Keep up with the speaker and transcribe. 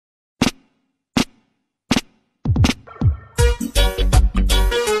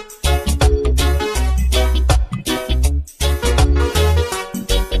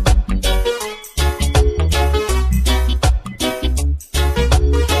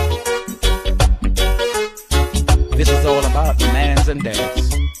and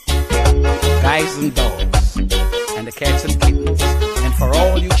dads, guys and dolls, and the cats and kittens, and for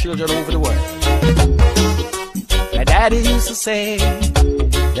all you children over the world. My daddy used to say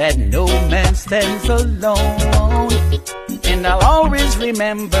that no man stands alone, and I'll always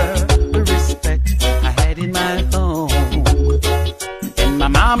remember the respect I had in my home. And my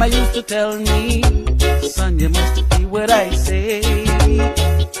mama used to tell me, son, you must do what I say.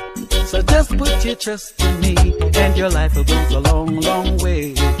 So just put your trust in me, and your life will go a long, long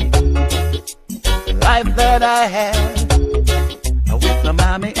way. The life that I had with my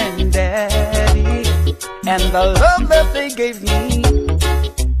mommy and daddy, and the love that they gave me,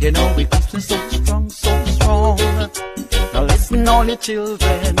 you know, it keeps me so strong, so strong. Now listen, all your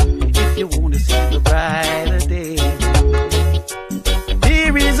children, if you want to see the brighter day,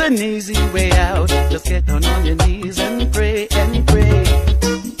 here is an easy way out. Just get down on your knees and pray and pray.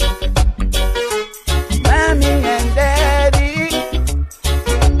 Mommy and daddy,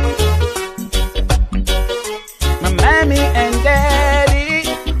 my mommy and daddy,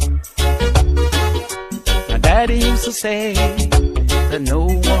 my daddy used to say that no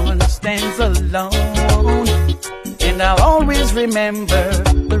one stands alone, and I'll always remember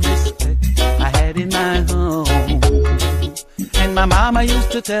the respect I had in my home. And my mama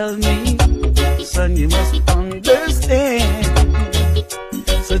used to tell me, son, you must understand.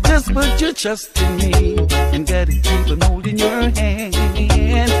 So just put your trust in me, and get it keep on holding your hand.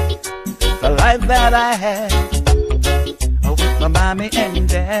 The life that I had with my mommy and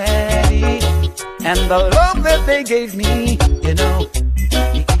daddy, and the love that they gave me, you know,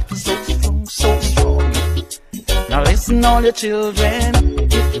 it keeps us so strong, so strong. Now listen, all your children,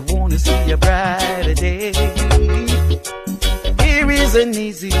 if you want to see a brighter day, here is an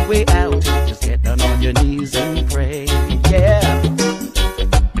easy way out. Just get down on your knees and pray. Yeah.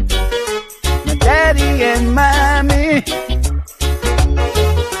 My daddy and mommy,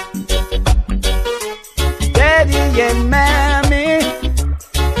 daddy and mommy,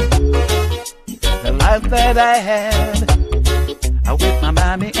 the life that I had with my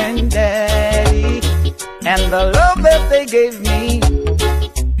mommy and daddy, and the love that they gave me,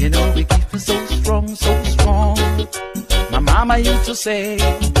 you know, we keep it so strong, so strong. My mama used to say,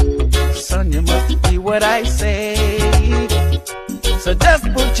 son, you must be what I say. So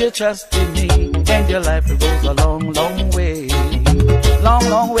just put your trust in me, and your life will go a long, long way. Long,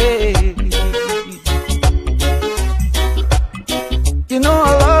 long way. You know,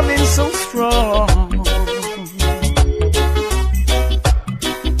 our love is so strong.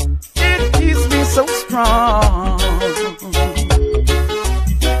 It keeps me so strong.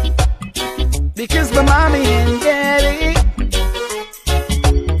 Because my mommy and daddy,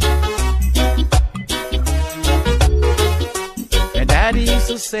 and daddy used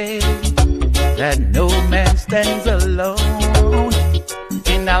to say that no man stands alone,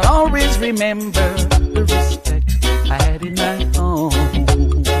 and I'll always remember the respect I had in my home.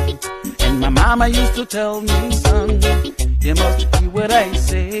 And my mama used to tell me, son, you must do what I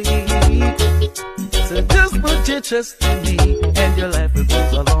say. So just put your trust in me, and your life will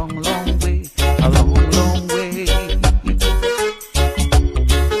go a long, long way. A long, long way.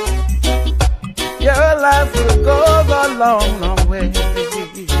 Your life will go a long, long way.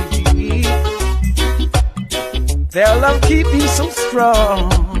 Their love keep me so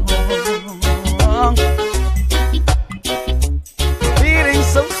strong, feeling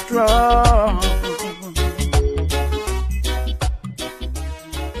so strong.